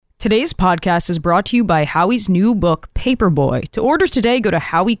Today's podcast is brought to you by Howie's new book, Paperboy. To order today, go to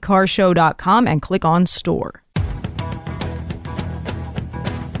howiecarrshow.com and click on store.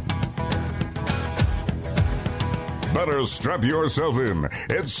 Better strap yourself in.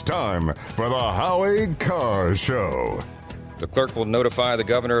 It's time for the Howie Carr Show. The clerk will notify the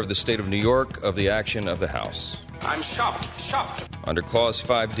governor of the state of New York of the action of the House. I'm shocked. Under Clause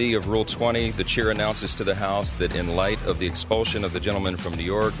 5D of Rule 20, the chair announces to the House that in light of the expulsion of the gentleman from New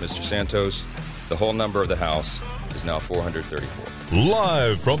York, Mr. Santos, the whole number of the House is now 434.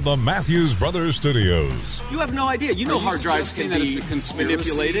 Live from the Matthews Brothers Studios. You have no idea. You know hard drives can be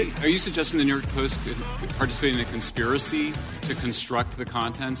manipulated. Are you suggesting the New York Post could participate in a conspiracy to construct the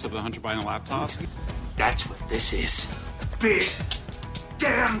contents of the Hunter Biden laptop? That's what this is. Big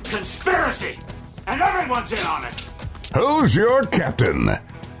damn conspiracy! And everyone's in on it! Who's your captain?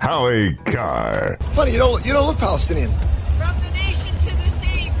 Howie Carr. Funny, you don't look Palestinian. From the nation to the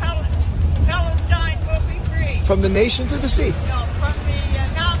sea, Palestine will be free. From the nation to the sea? No, from the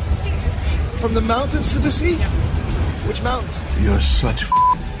mountains to the sea. From the mountains to the sea? Yeah. Which mountains? You're such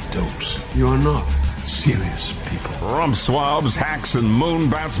dopes. You're not serious people. Rump swabs, hacks, and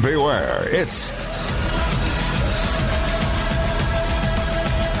moonbats beware. It's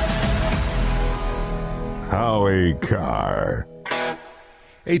Howie Carr.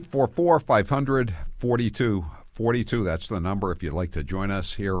 844-500-4242. That's the number if you'd like to join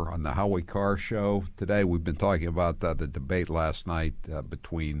us here on the Howie Carr Show. Today we've been talking about the debate last night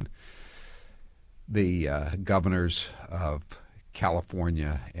between the governors of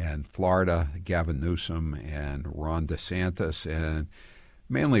California and Florida, Gavin Newsom and Ron DeSantis. And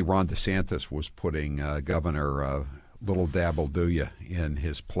mainly Ron DeSantis was putting Governor Little Dabble Do Ya in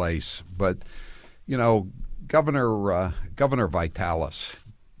his place. But you know, Governor Vitalis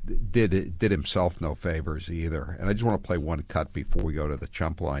did himself no favors either. And I just want to play one cut before we go to the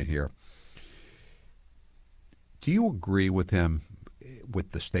chump line here. Do you agree with him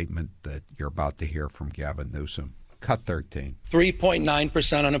with the statement that you're about to hear from Gavin Newsom? Cut 13.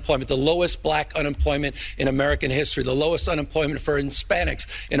 3.9% unemployment, the lowest black unemployment in American history, the lowest unemployment for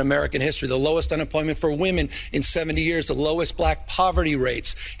Hispanics in American history, the lowest unemployment for women in 70 years, the lowest black poverty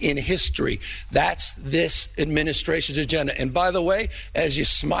rates in history. That's this administration's agenda. And by the way, as you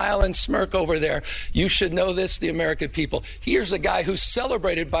smile and smirk over there, you should know this, the American people. Here's a guy who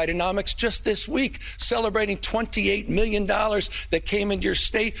celebrated Bidenomics just this week, celebrating $28 million that came into your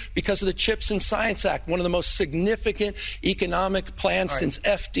state because of the CHIPS and Science Act, one of the most significant economic plans since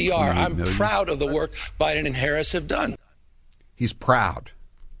FDR. I'm proud of the work Biden and Harris have done. He's proud.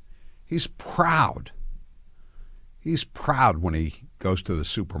 He's proud. He's proud when he goes to the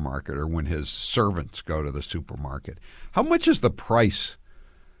supermarket or when his servants go to the supermarket. How much is the price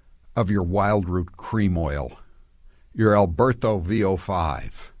of your Wild Root cream oil, your Alberto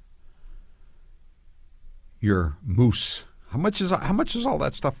VO5, your mousse? How much is all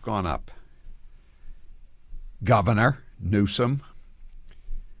that stuff gone up? Governor Newsom,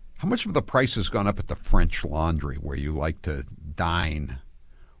 how much of the price has gone up at the French Laundry where you like to dine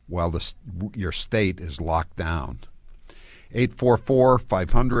while your state is locked down?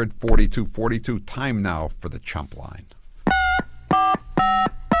 844-500-4242. Time now for the chump line.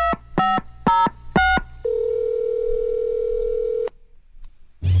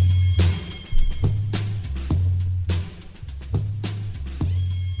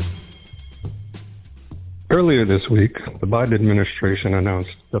 Earlier this week, the Biden administration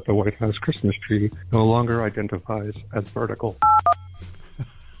announced that the White House Christmas tree no longer identifies as vertical.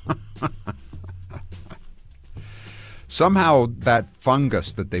 Somehow that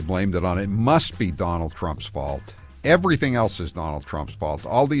fungus that they blamed it on, it must be Donald Trump's fault. Everything else is Donald Trump's fault.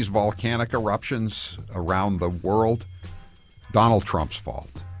 All these volcanic eruptions around the world, Donald Trump's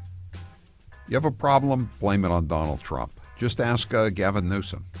fault. You have a problem, blame it on Donald Trump. Just ask Gavin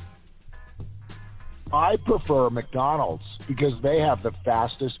Newsom. I prefer McDonald's because they have the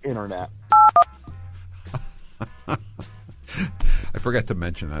fastest internet. I forgot to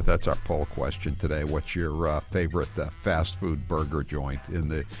mention that. That's our poll question today. What's your favorite fast food burger joint in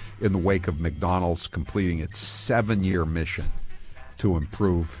the wake of McDonald's completing its 7-year mission to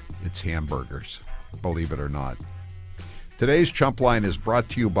improve its hamburgers? Believe it or not. Today's Chump Line is brought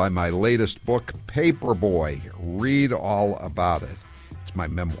to you by my latest book, Paperboy. Read all about it. It's my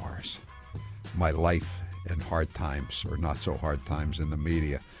memoirs. My life and hard times, or not so hard times in the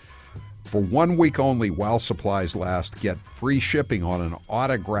media. For 1 week only, while supplies last, get free shipping on an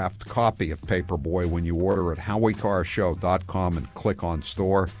autographed copy of Paperboy when you order at howiecarrshow.com and click on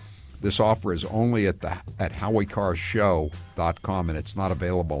store. This offer is only at howiecarrshow.com, and it's not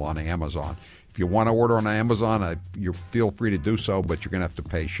available on Amazon. If you want to order on Amazon, you feel free to do so, but you're going to have to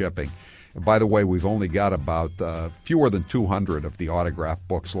pay shipping. And by the way, we've only got about fewer than 200 of the autograph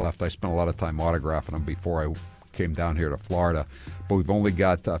books left. I spent a lot of time autographing them before I came down here to Florida, but we've only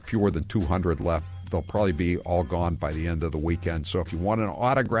got fewer than 200 left. They'll probably be all gone by the end of the weekend. So if you want an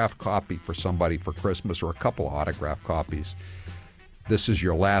autographed copy for somebody for Christmas, or a couple of autographed copies, this is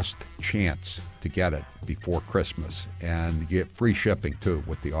your last chance to get it before Christmas. And you get free shipping, too,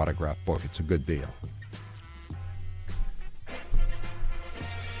 with the autographed book. It's a good deal.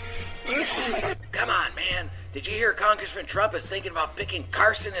 Come on, man. Did you hear Congressman Trump is thinking about picking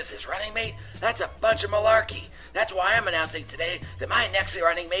Carson as his running mate? That's a bunch of malarkey. That's why I'm announcing today that my next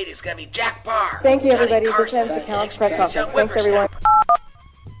running mate is going to be Jack Barr. Thank you, Johnny everybody. This Carson, ends the Cal's press conference. young Thanks, everyone.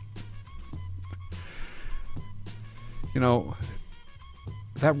 You know,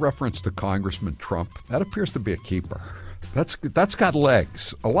 that reference to Congressman Trump, that appears to be a keeper. That's got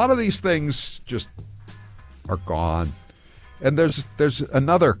legs. A lot of these things just are gone. And there's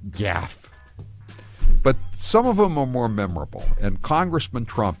another gaffe. But some of them are more memorable. And Congressman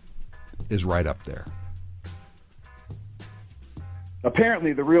Trump is right up there.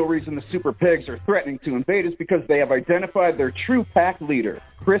 Apparently, the real reason the super pigs are threatening to invade is because they have identified their true pack leader,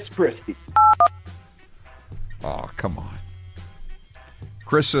 Chris Christie. Oh, come on.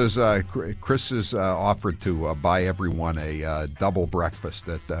 Chris has offered to buy everyone a double breakfast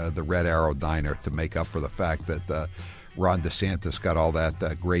at the Red Arrow Diner to make up for the fact that Ron DeSantis got all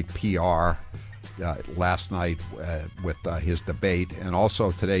that great PR last night with his debate. And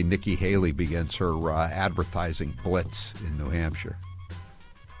also today, Nikki Haley begins her advertising blitz in New Hampshire.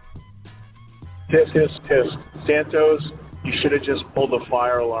 Tisk, tisk, tisk. Santos, you should have just pulled the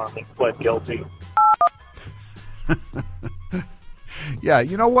fire alarm and pled guilty. Yeah,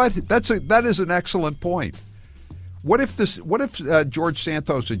 you know what? That is an excellent point. What if George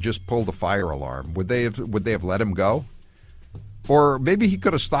Santos had just pulled a fire alarm? Would they have let him go? Or maybe he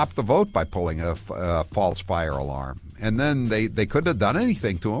could have stopped the vote by pulling a false fire alarm, and then they couldn't have done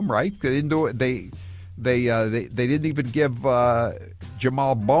anything to him, right? They didn't do it. They didn't even give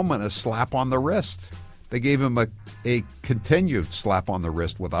Jamal Bowman a slap on the wrist. They gave him a continued slap on the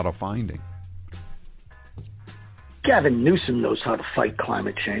wrist without a finding. Gavin Newsom knows how to fight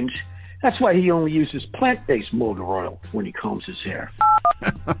climate change. That's why he only uses plant-based motor oil when he combs his hair.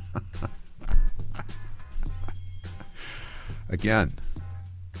 Again,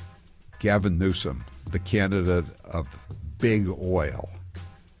 Gavin Newsom, the candidate of big oil,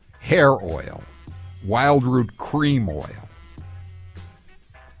 hair oil, wild root cream oil.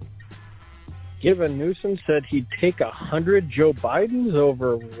 Gavin Newsom said he'd take 100 Joe Bidens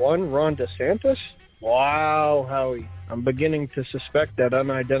over one Ron DeSantis? Wow, Howie. I'm beginning to suspect that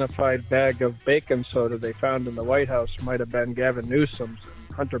unidentified bag of baking soda they found in the White House might have been Gavin Newsom's,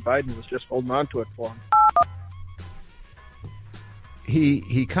 and Hunter Biden was just holding on to it for him.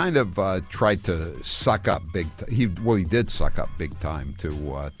 He kind of tried to suck up big time. He did suck up big time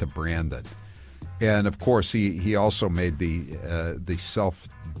to Brandon. And, of course, he also made the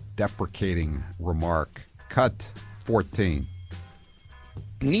self-deprecating remark, cut 14.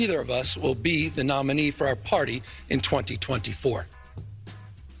 Neither of us will be the nominee for our party in 2024.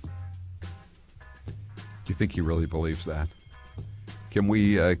 Do you think he really believes that? Can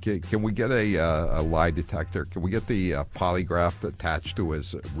we get a lie detector? Can we get the polygraph attached to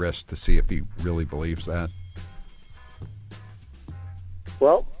his wrist to see if he really believes that?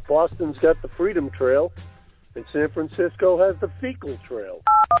 Well, Boston's got the Freedom Trail, and San Francisco has the Fecal Trail.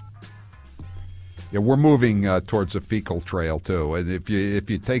 Yeah, we're moving towards the Fecal Trail too. And if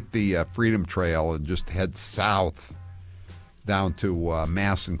you take the Freedom Trail and just head south down to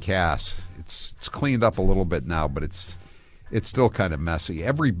Mass and Cass, it's cleaned up a little bit now, but it's still kind of messy.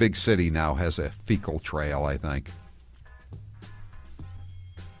 Every big city now has a fecal trail, I think.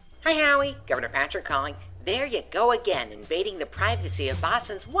 Hi, Howie. Governor Patrick calling. There you go again, invading the privacy of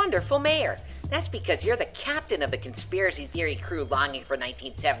Boston's wonderful mayor. That's because you're the captain of the conspiracy theory crew longing for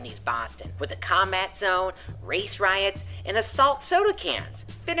 1970s Boston, with a combat zone, race riots, and assault soda cans.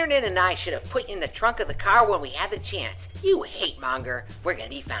 Finnerton and I should have put you in the trunk of the car when we had the chance. You hate monger. We're gonna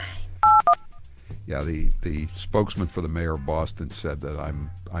be fine. Yeah, the spokesman for the mayor of Boston said that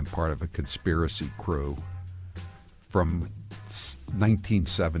I'm part of a conspiracy crew from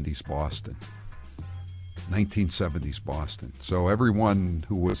 1970s Boston. 1970s Boston. So everyone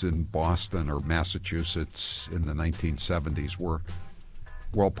who was in Boston or Massachusetts in the 1970s were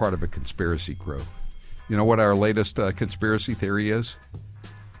all part of a conspiracy crew. You know what our latest conspiracy theory is?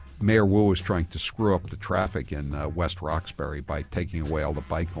 Mayor Wu is trying to screw up the traffic in West Roxbury by taking away all the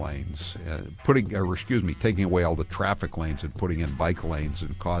bike lanes, taking away all the traffic lanes and putting in bike lanes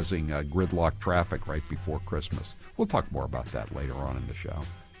and causing gridlock traffic right before Christmas. We'll talk more about that later on in the show.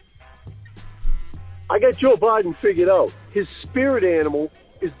 I got Joe Biden figured out. His spirit animal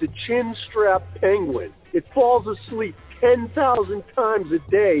is the chin-strap penguin. It falls asleep 10,000 times a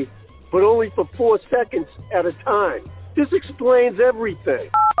day, but only for 4 seconds at a time. This explains everything.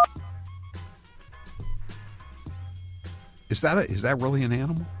 Is that really an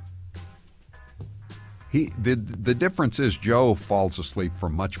animal? The difference is Joe falls asleep for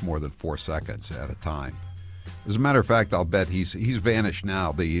much more than 4 seconds at a time. As a matter of fact, I'll bet he's vanished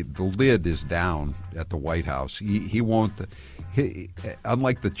now. The lid is down at the White House. He won't.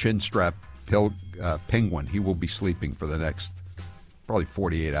 Unlike the chin-strap penguin, he will be sleeping for the next probably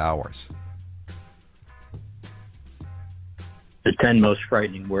 48 hours. The 10 most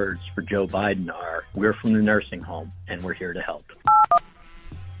frightening words for Joe Biden are, "We're from the nursing home, and we're here to help."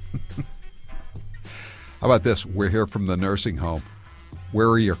 How about this? We're here from the nursing home. Where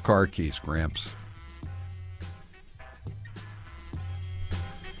are your car keys, Gramps?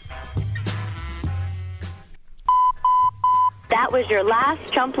 That was your last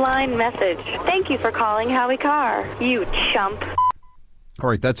Chump line message. Thank you for calling Howie Carr, you chump. All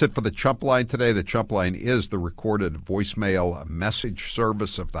right, that's it for the Chump Line today. The Chump Line is the recorded voicemail message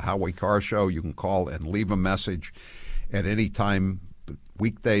service of the Howie Carr Show. You can call and leave a message at any time,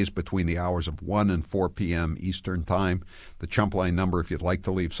 weekdays between the hours of 1 and 4 p.m. Eastern Time. The Chump Line number, if you'd like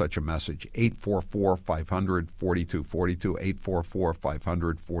to leave such a message, 844-500-4242,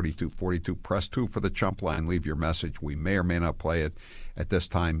 844-500-4242. Press 2 for the Chump Line. Leave your message. We may or may not play it at this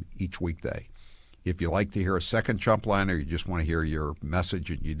time each weekday. If you like to hear a second Chump Line, or you just want to hear your message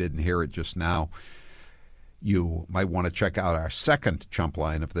and you didn't hear it just now, you might want to check out our second Chump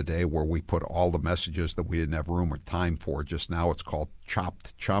Line of the day, where we put all the messages that we didn't have room or time for just now. It's called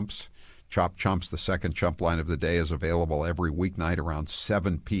Chopped Chumps. Chopped Chumps, the second Chump Line of the day, is available every weeknight around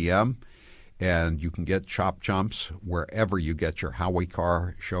 7 p.m., and you can get Chopped Chumps wherever you get your Howie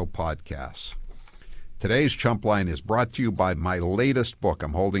Carr Show podcasts. Today's Chump Line is brought to you by my latest book.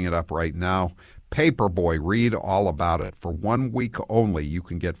 I'm holding it up right now. Paperboy, read all about it. For 1 week only, you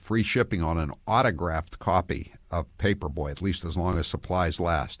can get free shipping on an autographed copy of Paperboy, at least as long as supplies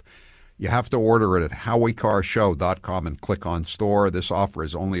last. You have to order it at HowieCarrShow.com and click on store. This offer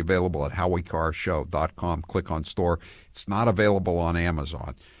is only available at HowieCarrShow.com. Click on store. It's not available on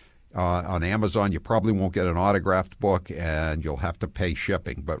Amazon. On Amazon, you probably won't get an autographed book, and you'll have to pay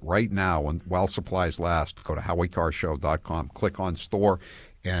shipping. But right now, while supplies last, go to HowieCarrShow.com, click on store,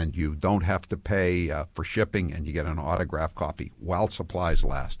 and you don't have to pay for shipping, and you get an autographed copy while supplies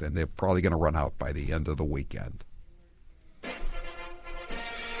last. And they're probably going to run out by the end of the weekend.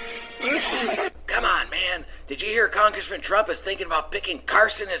 Come on, man. Did you hear Congressman Trump is thinking about picking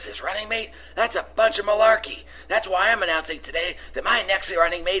Carson as his running mate? That's a bunch of malarkey. That's why I'm announcing today that my next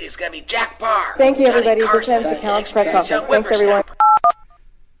running mate is going to be Jack Parr. Thank you, Johnny everybody. Carson, This ends the Couch press conference. young Thanks, everyone.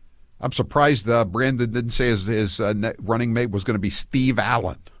 I'm surprised Brandon didn't say his running mate was going to be Steve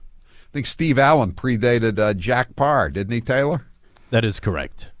Allen. I think Steve Allen predated Jack Parr, didn't he, Taylor? That is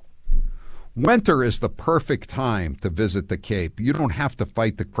correct. Winter is the perfect time to visit the Cape. You don't have to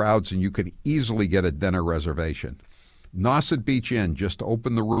fight the crowds, and you can easily get a dinner reservation. Nauset Beach Inn just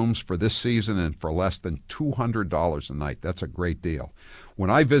opened the rooms for this season, and for less than $200 a night. That's a great deal. When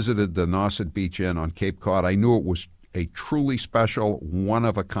I visited the Nauset Beach Inn on Cape Cod, I knew it was a truly special,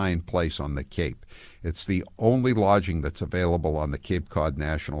 one-of-a-kind place on the Cape. It's the only lodging that's available on the Cape Cod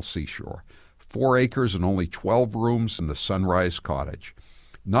National Seashore. 4 acres and only 12 rooms in the Sunrise Cottage.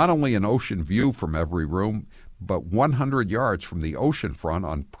 Not only an ocean view from every room, but 100 yards from the ocean front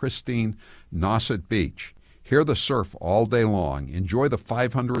on pristine Nauset Beach. Hear the surf all day long. Enjoy the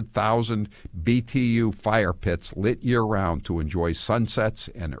 500,000 BTU fire pits lit year-round to enjoy sunsets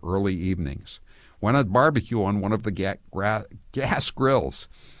and early evenings. Why not barbecue on one of the gas grills?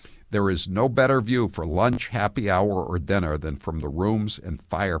 There is no better view for lunch, happy hour, or dinner than from the rooms and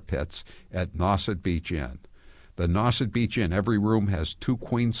fire pits at Nauset Beach Inn. The Nauset Beach Inn, every room has 2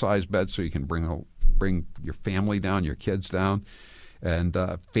 queen-size beds, so you can bring your family down, your kids down. And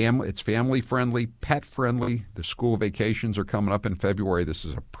it's family-friendly, pet-friendly. The school vacations are coming up in February. This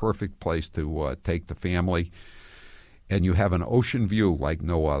is a perfect place to take the family. And you have an ocean view like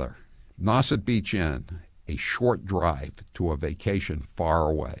no other. Nauset Beach Inn, a short drive to a vacation far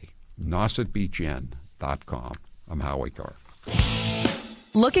away. NausetBeachInn.com. I'm Howie Carr.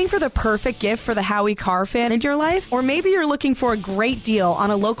 Looking for the perfect gift for the Howie Carr fan in your life? Or maybe you're looking for a great deal on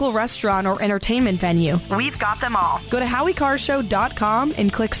a local restaurant or entertainment venue. We've got them all. Go to HowieCarrShow.com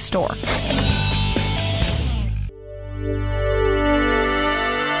and click store.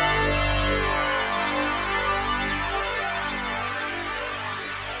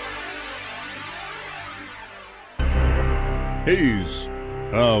 He's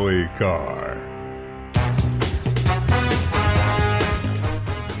Howie Carr.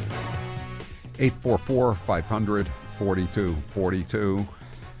 (844-500-4242).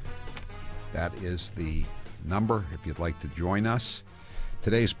 That is the number if you'd like to join us.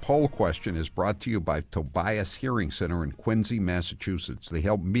 Today's poll question is brought to you by Tobias Hearing Center in Quincy, Massachusetts. They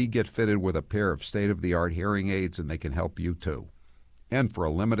helped me get fitted with a pair of state-of-the-art hearing aids, and they can help you too. And for a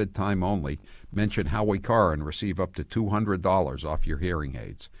limited time only, mention Howie Carr and receive up to $200 off your hearing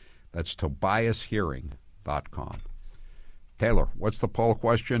aids. That's TobiasHearing.com. Taylor, what's the poll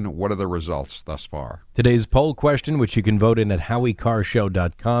question? What are the results thus far? Today's poll question, which you can vote in at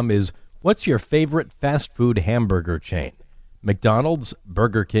HowieCarrShow.com, is what's your favorite fast food hamburger chain? McDonald's,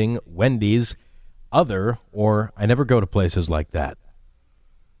 Burger King, Wendy's, other, or I never go to places like that?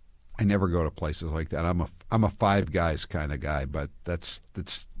 I never go to places like that. I'm a Five Guys kind of guy, but it's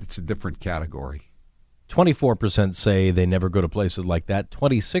a different category. 24% say they never go to places like that.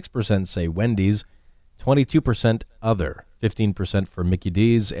 26% say Wendy's. 22% other. 15% for Mickey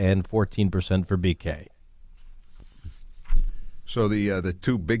D's and 14% for BK. So the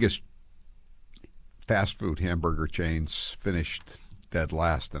two biggest fast food hamburger chains finished dead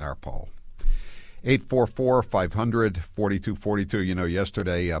last in our poll. 844-500-4242. You know,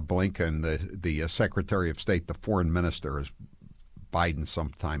 yesterday Blinken, the Secretary of State, the foreign minister, as Biden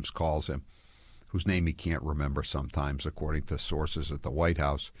sometimes calls him, whose name he can't remember sometimes, according to sources at the White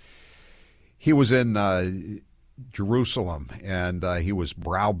House, he was in Jerusalem, and he was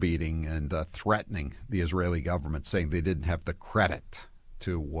browbeating and threatening the Israeli government, saying they didn't have the credit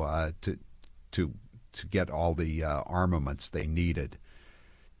to get all the armaments they needed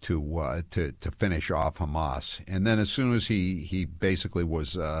to finish off Hamas. And then as soon as he basically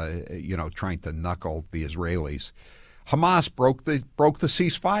was trying to knuckle the Israelis, Hamas broke the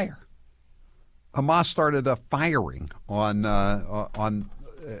ceasefire. Hamas started firing on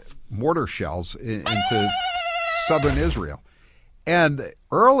mortar shells into southern Israel. And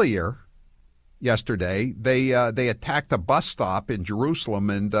earlier yesterday, they attacked a bus stop in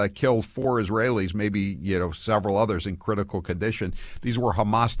Jerusalem and killed 4 Israelis, maybe several others in critical condition. These were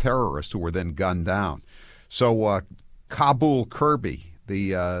Hamas terrorists who were then gunned down. So Kabul Kirby,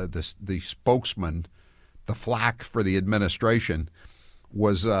 the spokesman, the flak for the administration,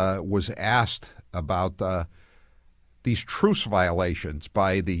 was asked about these truce violations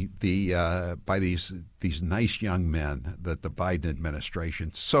by these nice young men that the Biden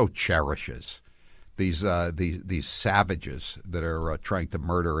administration so cherishes. These savages that are trying to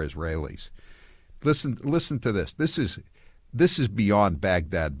murder Israelis. Listen to this. This is beyond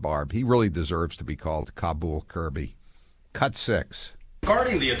Baghdad Barb. He really deserves to be called Kabul Kirby. Cut 6.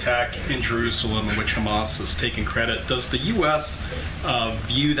 Regarding the attack in Jerusalem, in which Hamas has taken credit, does the U.S.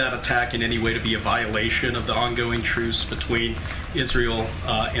 View that attack in any way to be a violation of the ongoing truce between Israel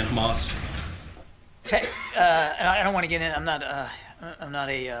and Hamas? I don't want to get in. I'm not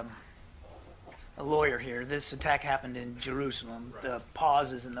a lawyer here. This attack happened in Jerusalem. Right. The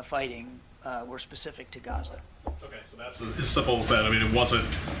pauses in the fighting were specific to Gaza. Okay, so that's as simple as that. I mean, it wasn't.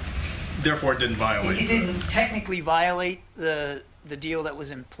 Therefore, it didn't violate. It didn't technically violate the deal that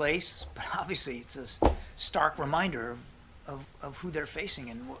was in place, but obviously it's a stark reminder of who they're facing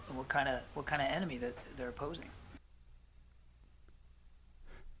and what kind of enemy that they're opposing.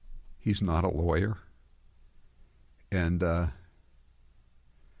 He's not a lawyer, and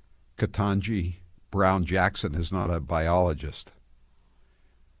Ketanji Brown Jackson is not a biologist.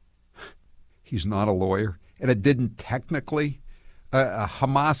 He's not a lawyer, and it didn't technically. A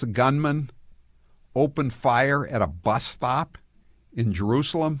Hamas gunman opened fire at a bus stop in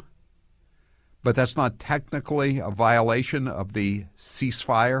Jerusalem, but that's not technically a violation of the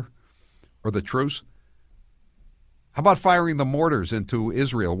ceasefire or the truce. How about firing the mortars into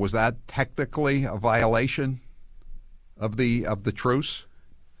Israel? Was that technically a violation of the truce?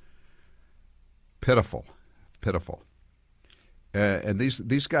 Pitiful. And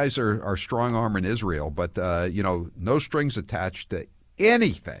these guys are strong-arming Israel, but no strings attached to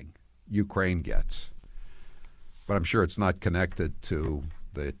anything Ukraine gets. But I'm sure it's not connected to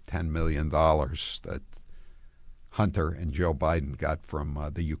the $10 million that Hunter and Joe Biden got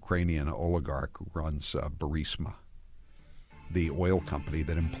from the Ukrainian oligarch who runs Burisma, the oil company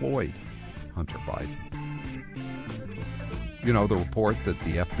that employed Hunter Biden. You know, the report that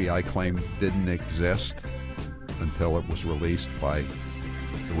the FBI claimed didn't exist until it was released by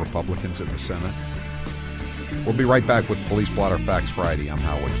the Republicans in the Senate. We'll be right back with Police Blotter Facts Friday. I'm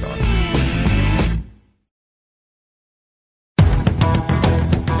Howie Carr.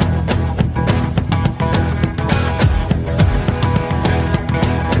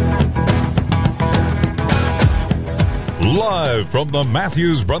 Live from the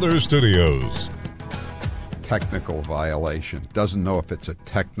Matthews Brothers Studios. Technical violation. Doesn't know if it's a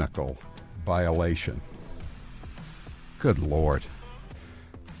technical violation. Good Lord.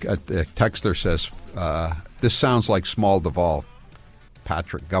 A texter says, this sounds like small Duval.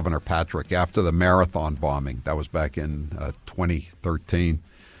 Governor Patrick, after the marathon bombing. That was back in 2013.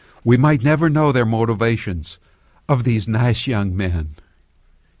 We might never know their motivations of these nice young men.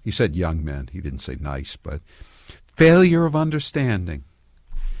 He said young men. He didn't say nice, but failure of understanding.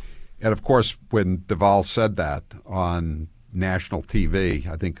 And, of course, when Duval said that on national TV,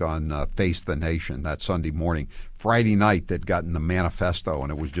 I think on Face the Nation that Sunday morning, Friday night they'd gotten the manifesto,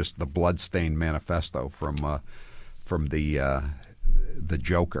 and it was just the blood-stained manifesto from the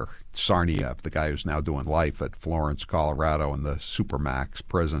Joker, Sarniev, the guy who's now doing life at Florence, Colorado, in the Supermax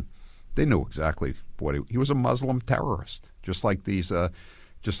prison. They knew exactly what he was. A Muslim terrorist, just like these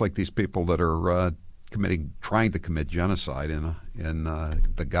people that are trying to commit genocide in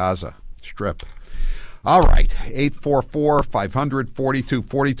the Gaza Strip. All right,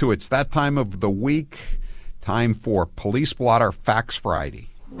 844-500-4242. It's that time of the week. Time for Police Blotter Facts Friday.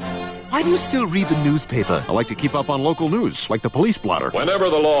 Why do you still read the newspaper? I like to keep up on local news, like the Police Blotter. Whenever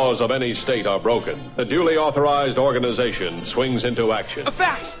the laws of any state are broken, a duly authorized organization swings into action. A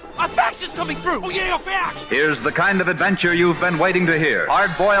fax! A fax is coming through! Oh, yeah, a fax! Here's the kind of adventure you've been waiting to hear.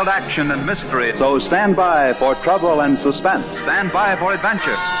 Hard-boiled action and mystery. So stand by for trouble and suspense. Stand by for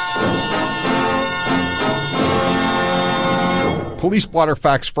adventure. Police Blotter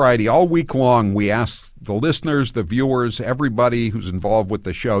Facts Friday. All week long, we ask the listeners, the viewers, everybody who's involved with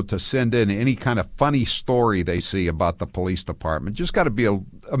the show to send in any kind of funny story they see about the police department. Just got to be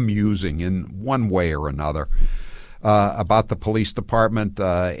amusing in one way or another about the police department.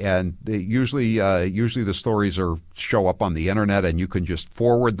 And usually the stories show up on the internet, and you can just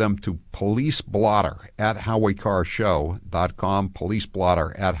forward them to policeblotter@HowieCarrShow.com,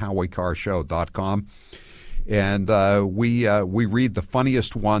 policeblotter@HowieCarrShow.com. And we read the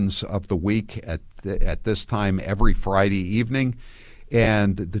funniest ones of the week at this time every Friday evening.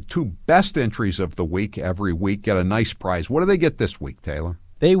 And the two best entries of the week every week get a nice prize. What do they get this week, Taylor?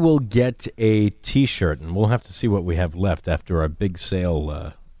 They will get a T-shirt, and we'll have to see what we have left after our big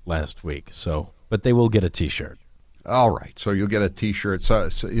sale last week. But they will get a T-shirt. All right, so you'll get a T-shirt. So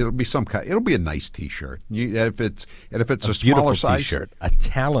it'll be some kind. It'll be a nice T-shirt. If it's a smaller size T-shirt, a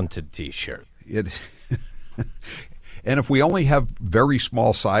talented T-shirt. And if we only have very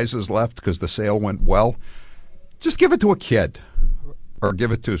small sizes left because the sale went well, just give it to a kid or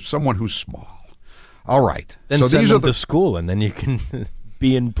give it to someone who's small. All right. Then so send them to school, and then you can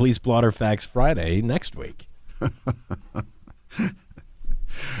be in Police Blotter Facts Friday next week.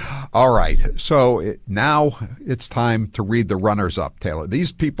 All right. So now it's time to read the runners-up, Taylor.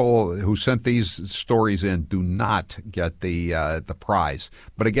 These people who sent these stories in do not get the prize.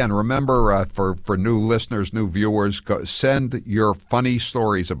 But again, remember, for new listeners, new viewers, send your funny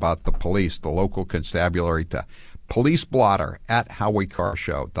stories about the police, the local constabulary, to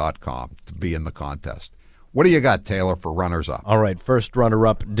policeblotter@HowieCarrShow.com to be in the contest. What do you got, Taylor, for runners-up? All right, first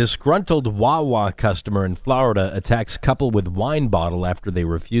runner-up. Disgruntled Wawa customer in Florida attacks couple with wine bottle after they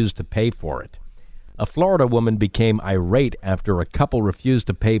refused to pay for it. A Florida woman became irate after a couple refused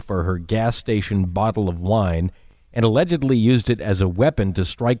to pay for her gas station bottle of wine and allegedly used it as a weapon to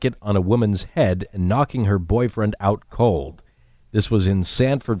strike it on a woman's head, knocking her boyfriend out cold. This was in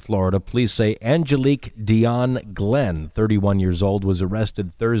Sanford, Florida. Police say Angelique Dion Glenn, 31 years old, was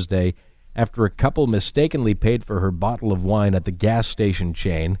arrested Thursday after a couple mistakenly paid for her bottle of wine at the gas station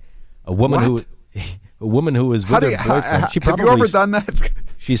chain. A woman who was with her boyfriend. Have you ever done that?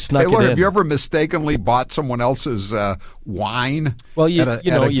 She snuck Taylor, it in. Have you ever mistakenly bought someone else's wine at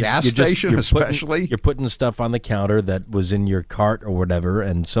a gas station, especially? You're putting stuff on the counter that was in your cart or whatever,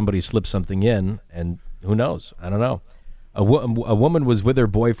 and somebody slipped something in, and who knows? I don't know. A woman was with her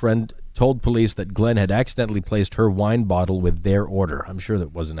boyfriend, told police that Glenn had accidentally placed her wine bottle with their order. I'm sure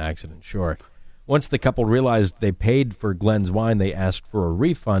that was an accident, sure. Once the couple realized they paid for Glenn's wine, they asked for a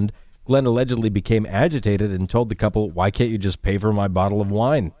refund. Glenn allegedly became agitated and told the couple, "Why can't you just pay for my bottle of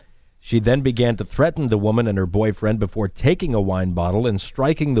wine?" She then began to threaten the woman and her boyfriend before taking a wine bottle and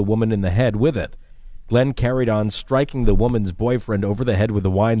striking the woman in the head with it. Glenn carried on striking the woman's boyfriend over the head with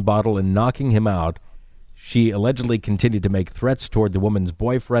the wine bottle and knocking him out. She allegedly continued to make threats toward the woman's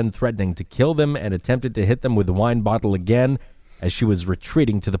boyfriend, threatening to kill them, and attempted to hit them with the wine bottle again as she was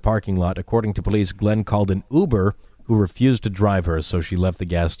retreating to the parking lot. According to police, Glenn called an Uber who refused to drive her, so she left the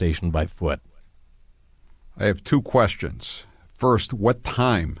gas station by foot. I have two questions. First, what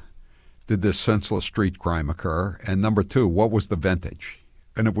time did this senseless street crime occur? And number two, what was the vintage?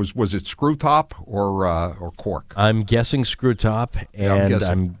 And it was it screw top or cork? I'm guessing screw top, and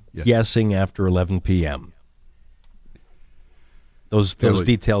I'm guessing after 11 p.m. Those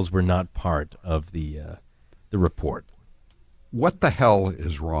details were not part of the report. What the hell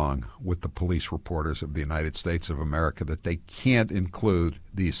is wrong with the police reporters of the United States of America that they can't include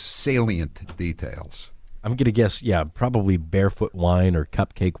these salient details? I'm going to guess, probably barefoot wine or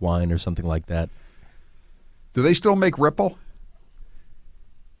cupcake wine or something like that. Do they still make Ripple?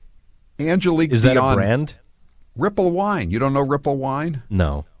 Angelique Is that a brand? Ripple wine. You don't know Ripple wine?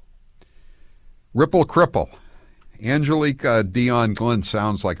 No. Ripple Cripple. Angelique Dion Glenn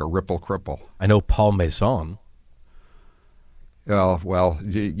sounds like a Ripple Cripple. I know Paul Masson. Well,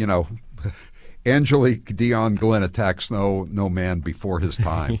 you know, Angelique Dion Glenn attacks no man before his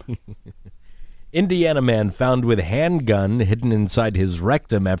time. Indiana man found with handgun hidden inside his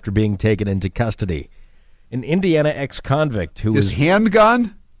rectum after being taken into custody. An Indiana ex-convict who His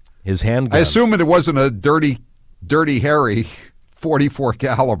handgun? His handgun. I assume it wasn't a dirty Harry 44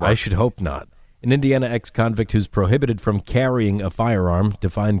 caliber. I should hope not. An Indiana ex-convict who's prohibited from carrying a firearm,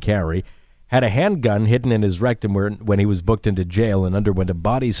 defined carry, had a handgun hidden in his rectum when he was booked into jail and underwent a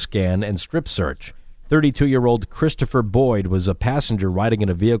body scan and strip search. 32-year-old Christopher Boyd was a passenger riding in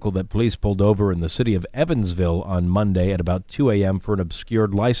a vehicle that police pulled over in the city of Evansville on Monday at about 2 a.m. for an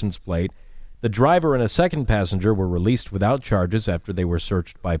obscured license plate. The driver and a second passenger were released without charges after they were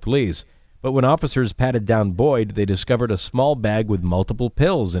searched by police. But when officers patted down Boyd, they discovered a small bag with multiple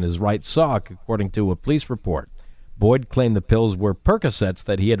pills in his right sock, according to a police report. Boyd claimed the pills were Percocets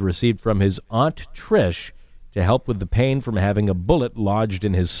that he had received from his Aunt Trish to help with the pain from having a bullet lodged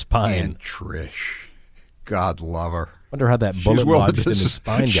in his spine. Aunt Trish. God love her. Wonder how that bullet lodged in his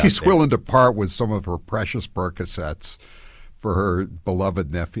spine got She's there. willing to part with some of her precious Percocets for her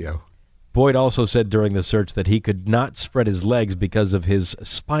beloved nephew. Boyd also said during the search that he could not spread his legs because of his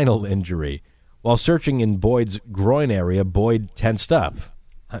spinal injury. While searching in Boyd's groin area, Boyd tensed up.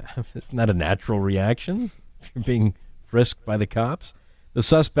 Isn't that a natural reaction if you're being frisked by the cops? The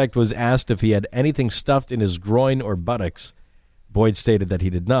suspect was asked if he had anything stuffed in his groin or buttocks. Boyd stated that he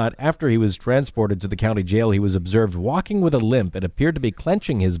did not. After he was transported to the county jail, he was observed walking with a limp and appeared to be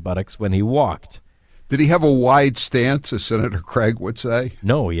clenching his buttocks when he walked. Did he have a wide stance, as Senator Craig would say?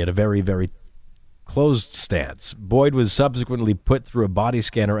 No, he had a very, very closed stance. Boyd was subsequently put through a body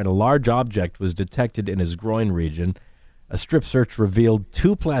scanner, and a large object was detected in his groin region. A strip search revealed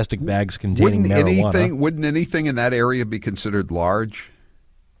 2 plastic bags containing marijuana. Wouldn't anything in that area be considered large?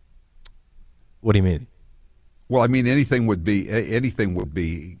 What do you mean? Well, I mean, anything would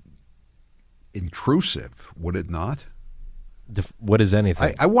be intrusive, would it not? What is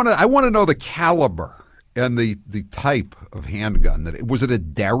anything? I want to know the caliber and the type of handgun. Was it a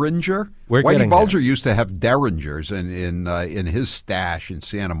Derringer? Whitey Bulger used to have Derringers in his stash in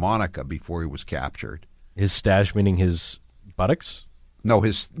Santa Monica before he was captured. His stash meaning his buttocks? No,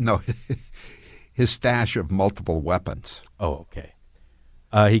 his stash of multiple weapons. Oh, okay.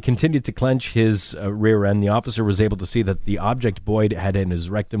 He continued to clench his rear end. The officer was able to see that the object Boyd had in his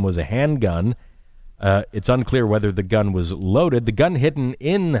rectum was a handgun. It's unclear whether the gun was loaded. The gun hidden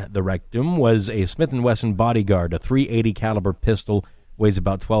in the rectum was a Smith & Wesson Bodyguard, a .380 caliber pistol, weighs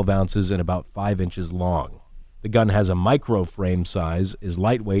about 12 ounces and about 5 inches long. The gun has a micro frame size, is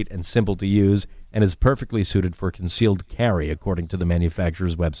lightweight and simple to use, and is perfectly suited for concealed carry, according to the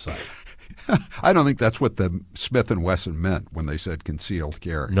manufacturer's website. I don't think that's what the Smith & Wesson meant when they said concealed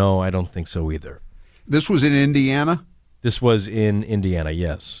carry. No, I don't think so either. This was in Indiana? This was in Indiana,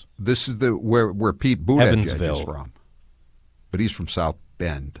 yes. This is where Pete Buttigieg Evansville is from. But he's from South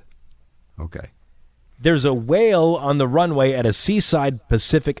Bend. Okay. There's a whale on the runway at a seaside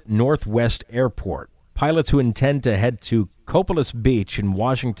Pacific Northwest airport. Pilots who intend to head to Copalis Beach in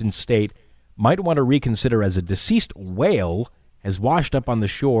Washington State might want to reconsider, as a deceased whale has washed up on the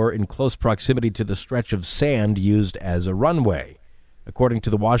shore in close proximity to the stretch of sand used as a runway. According to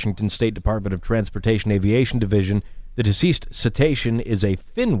the Washington State Department of Transportation Aviation Division, the deceased cetacean is a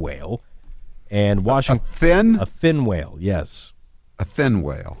fin whale, and Washington... A fin? A fin whale, yes. A fin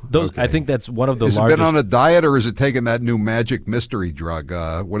whale. Okay. I think that's one of the largest... largest... Has it been on a diet, or is it taking that new magic mystery drug?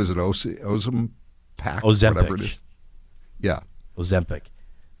 What is it, Ozempic? Whatever it is. Yeah. Ozempic.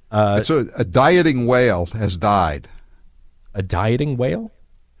 So a dieting whale has died. A dieting whale?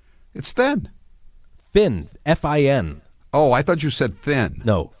 It's thin. Fin, Fin. Oh, I thought you said thin.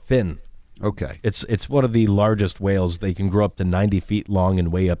 No, fin. Okay. It's one of the largest whales. They can grow up to 90 feet long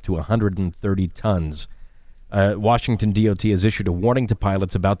and weigh up to 130 tons. Washington DOT has issued a warning to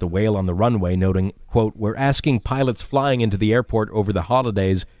pilots about the whale on the runway, noting, quote, "We're asking pilots flying into the airport over the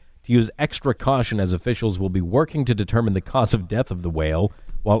holidays to use extra caution as officials will be working to determine the cause of death of the whale,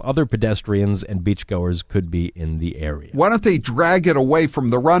 while other pedestrians and beachgoers could be in the area." Why don't they drag it away from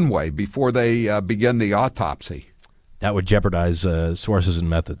the runway before they begin the autopsy? That would jeopardize sources and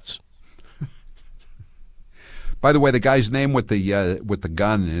methods. By the way, the guy's name with the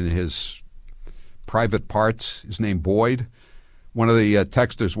gun in his private parts is named Boyd. One of the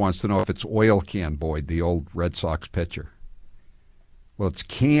texters wants to know if it's Oil Can Boyd, the old Red Sox pitcher. Well, it's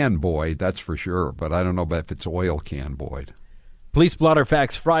Can Boyd, that's for sure, but I don't know if it's Oil Can Boyd. Police Blotter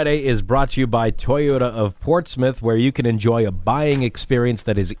Facts Friday is brought to you by Toyota of Portsmouth, where you can enjoy a buying experience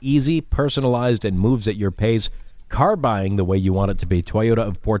that is easy, personalized, and moves at your pace. Car buying the way you want it to be. Toyota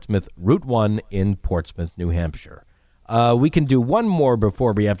of Portsmouth, Route 1 in Portsmouth, New Hampshire. We can do one more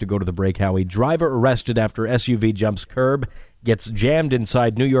before we have to go to the break, Howie. Driver arrested after SUV jumps curb, gets jammed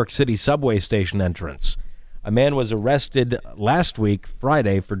inside New York City subway station entrance. A man was arrested last week,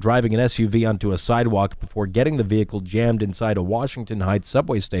 Friday, for driving an SUV onto a sidewalk before getting the vehicle jammed inside a Washington Heights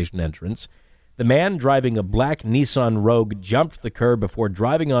subway station entrance. The man driving a black Nissan Rogue jumped the curb before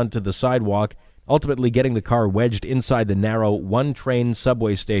driving onto the sidewalk, ultimately getting the car wedged inside the narrow one-train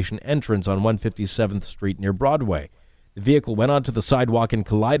subway station entrance on 157th Street near Broadway. The vehicle went onto the sidewalk and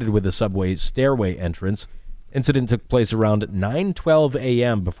collided with the subway stairway entrance. Incident took place around 9:12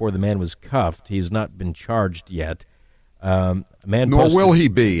 a.m. before the man was cuffed. He has not been charged yet. Nor will he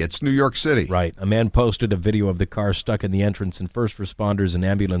be. It's New York City. Right. A man posted a video of the car stuck in the entrance and first responders and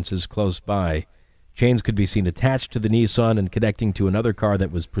ambulances close by. Chains could be seen attached to the Nissan and connecting to another car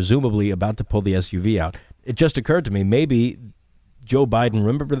that was presumably about to pull the SUV out. It just occurred to me, maybe Joe Biden,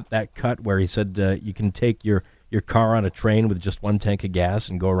 remember that cut where he said you can take your car on a train with just one tank of gas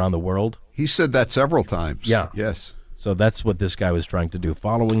and go around the world? He said that several times. Yeah. Yes. So that's what this guy was trying to do,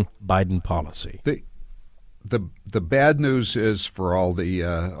 following Biden policy. The bad news is for all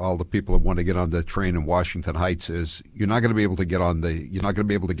the people that want to get on the train in Washington Heights is you're not going to be able to get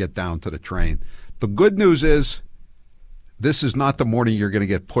down to the train. The good news is this is not the morning you're going to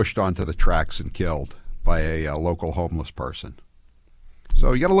get pushed onto the tracks and killed by a local homeless person.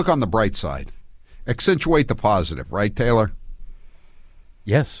 So you got to look on the bright side. Accentuate the positive, right, Taylor?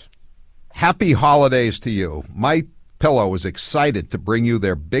 Yes. Happy holidays to you. My Pillow is excited to bring you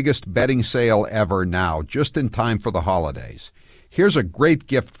their biggest bedding sale ever now, just in time for the holidays. Here's a great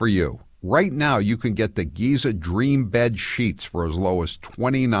gift for you. Right now, you can get the Giza Dream Bed sheets for as low as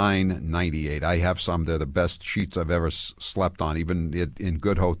 $29.98. I have some. They're the best sheets I've ever slept on. Even in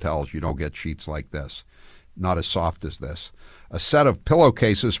good hotels, you don't get sheets like this. Not as soft as this. A set of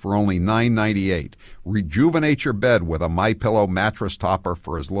pillowcases for only $9.98. Rejuvenate your bed with a MyPillow mattress topper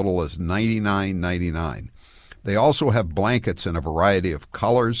for as little as $99.99. They also have blankets in a variety of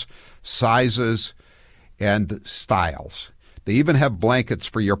colors, sizes, and styles. They even have blankets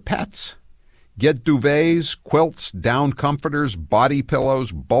for your pets. Get duvets, quilts, down comforters, body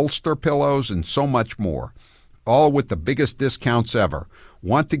pillows, bolster pillows, and so much more. All with the biggest discounts ever.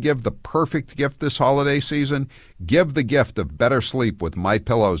 Want to give the perfect gift this holiday season? Give the gift of better sleep with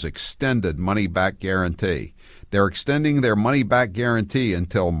MyPillow's extended money-back guarantee. They're extending their money-back guarantee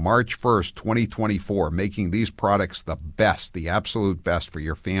until March 1st, 2024, making these products the best, the absolute best for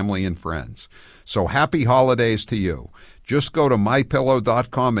your family and friends. So happy holidays to you. Just go to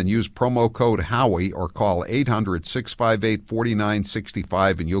MyPillow.com and use promo code Howie or call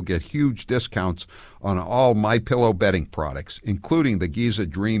 800-658-4965 and you'll get huge discounts on all MyPillow bedding products, including the Giza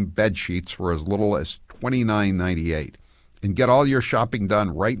Dream bed sheets for as little as $29.98. And get all your shopping done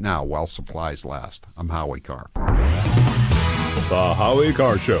right now while supplies last. I'm Howie Carr. The Howie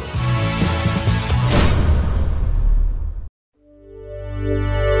Carr Show.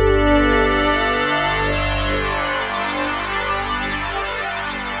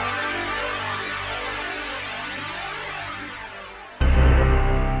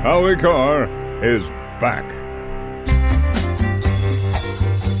 Howie Carr is back.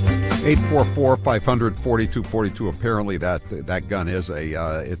 844-500-4242. Apparently that gun is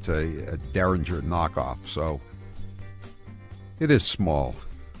it's a Derringer knockoff, so it is small.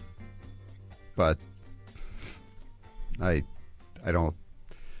 But I don't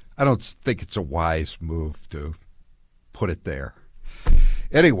think it's a wise move to put it there.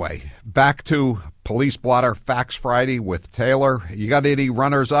 Anyway, back to Police Blotter Facts Friday with Taylor. You got any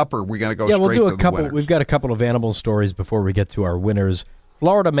runners up, or are we going to go straight to the winners? We've got a couple of animal stories before we get to our winners.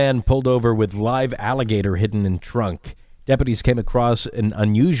 Florida man pulled over with live alligator hidden in trunk. Deputies came across an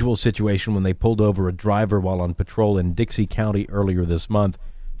unusual situation when they pulled over a driver while on patrol in Dixie County earlier this month.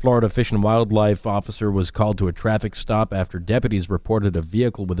 Florida Fish and Wildlife officer was called to a traffic stop after deputies reported a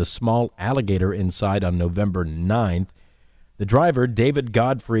vehicle with a small alligator inside on November 9th. The driver, David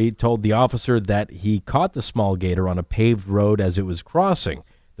Godfrey, told the officer that he caught the small gator on a paved road as it was crossing.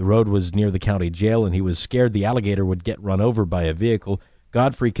 The road was near the county jail, and he was scared the alligator would get run over by a vehicle.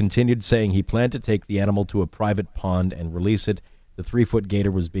 Godfrey continued, saying he planned to take the animal to a private pond and release it. The 3-foot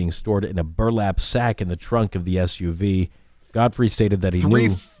gator was being stored in a burlap sack in the trunk of the SUV. Godfrey stated that he knew...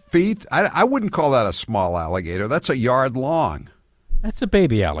 3 feet? I wouldn't call that a small alligator. That's a yard long. That's a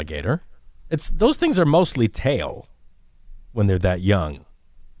baby alligator. Those things are mostly tail when they're that young.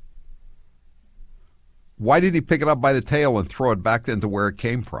 Why did he pick it up by the tail and throw it back into where it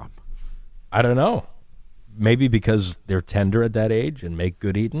came from? I don't know. Maybe because they're tender at that age and make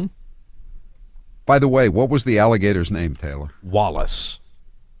good eating. By the way, what was the alligator's name, Taylor? Wallace.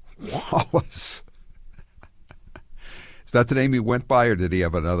 Wallace. Is that the name he went by, or did he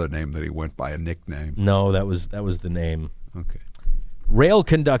have another name that he went by, a nickname? No, that was the name. Okay. Rail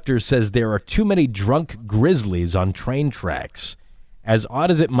conductor says there are too many drunk grizzlies on train tracks. As odd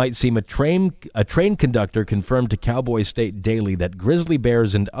as it might seem, a train conductor confirmed to Cowboy State Daily that grizzly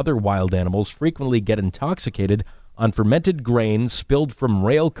bears and other wild animals frequently get intoxicated on fermented grain spilled from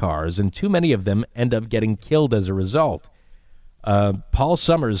rail cars, and too many of them end up getting killed as a result. Paul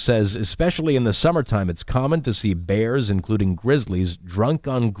Summers says, especially in the summertime, it's common to see bears, including grizzlies, drunk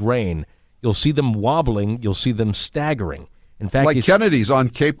on grain. You'll see them wobbling. You'll see them staggering. In fact, like Kennedy's on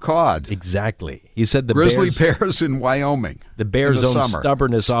Cape Cod. Exactly. He said the grizzly bears in Wyoming. The bears' own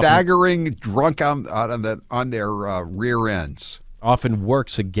stubbornness, staggering, drunk on their rear ends, often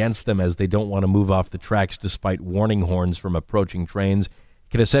works against them as they don't want to move off the tracks despite warning horns from approaching trains. It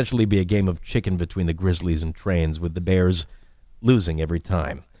can essentially be a game of chicken between the grizzlies and trains, with the bears losing every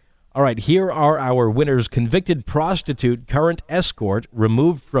time. All right, here are our winners. Convicted prostitute, current escort,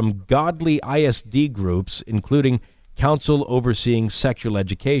 removed from godly ISD groups, including Council Overseeing Sexual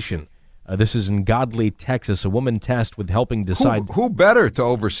Education. This is in Godly, Texas. A woman tasked with helping decide... Who better to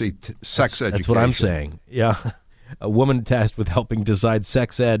oversee sex education? That's what I'm saying. Yeah. A woman tasked with helping decide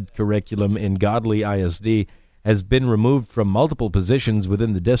sex ed curriculum in Godly ISD has been removed from multiple positions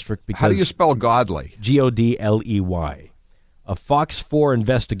within the district because... How do you spell godly? Godley. A Fox 4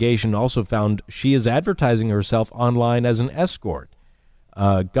 investigation also found she is advertising herself online as an escort.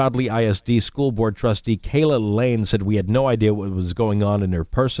 Godly ISD school board trustee Kayla Lane said we had no idea what was going on in her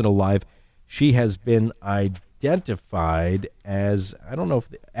personal life. She has been identified as, I don't know if,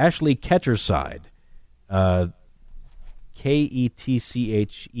 Ashley Ketcherside,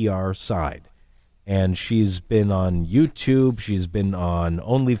 Ketcher side. And she's been on YouTube. She's been on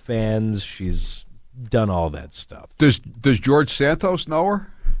OnlyFans. She's done all that stuff. Does George Santos know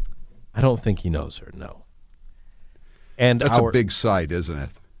her? I don't think he knows her, no. And that's a big site, isn't it?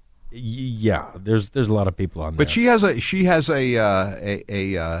 Yeah, there's a lot of people on there. But she has a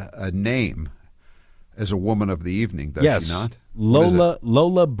name as a woman of the evening, does she not?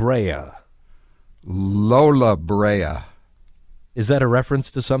 Lola Brea. Lola Brea. Is that a reference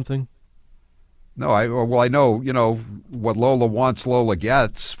to something? No, I know, what Lola wants, Lola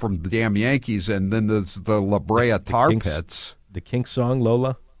gets from the damn Yankees, and then there's the La Brea Tar Pits. The Kinks song,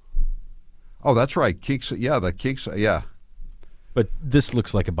 Lola? Oh, that's right. Kinks, yeah, the Kinks, yeah. But this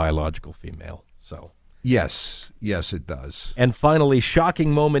looks like a biological female, so. Yes, it does. And finally,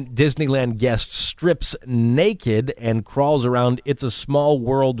 shocking moment, Disneyland guest strips naked and crawls around It's a Small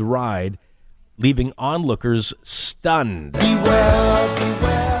World ride, leaving onlookers stunned. Beware.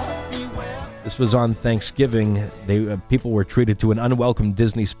 This was on Thanksgiving. People were treated to an unwelcome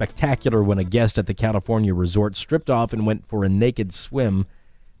Disney spectacular when a guest at the California resort stripped off and went for a naked swim.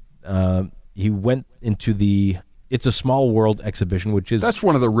 He went into the It's a Small World exhibition, which is... That's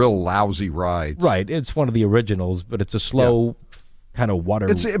one of the real lousy rides. Right. It's one of the originals, but it's a slow kind of water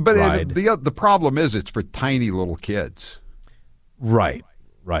ride. The problem is it's for tiny little kids. Right.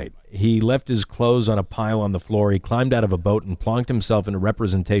 He left his clothes on a pile on the floor. He climbed out of a boat and plonked himself in a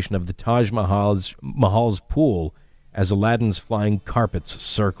representation of the Taj Mahal's pool as Aladdin's flying carpets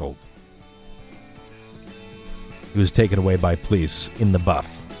circled. He was taken away by police in the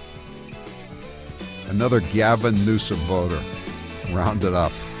buff. Another Gavin Newsom voter rounded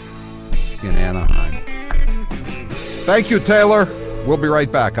up in Anaheim. Thank you, Taylor. We'll be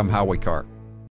right back. I'm Howie Carr.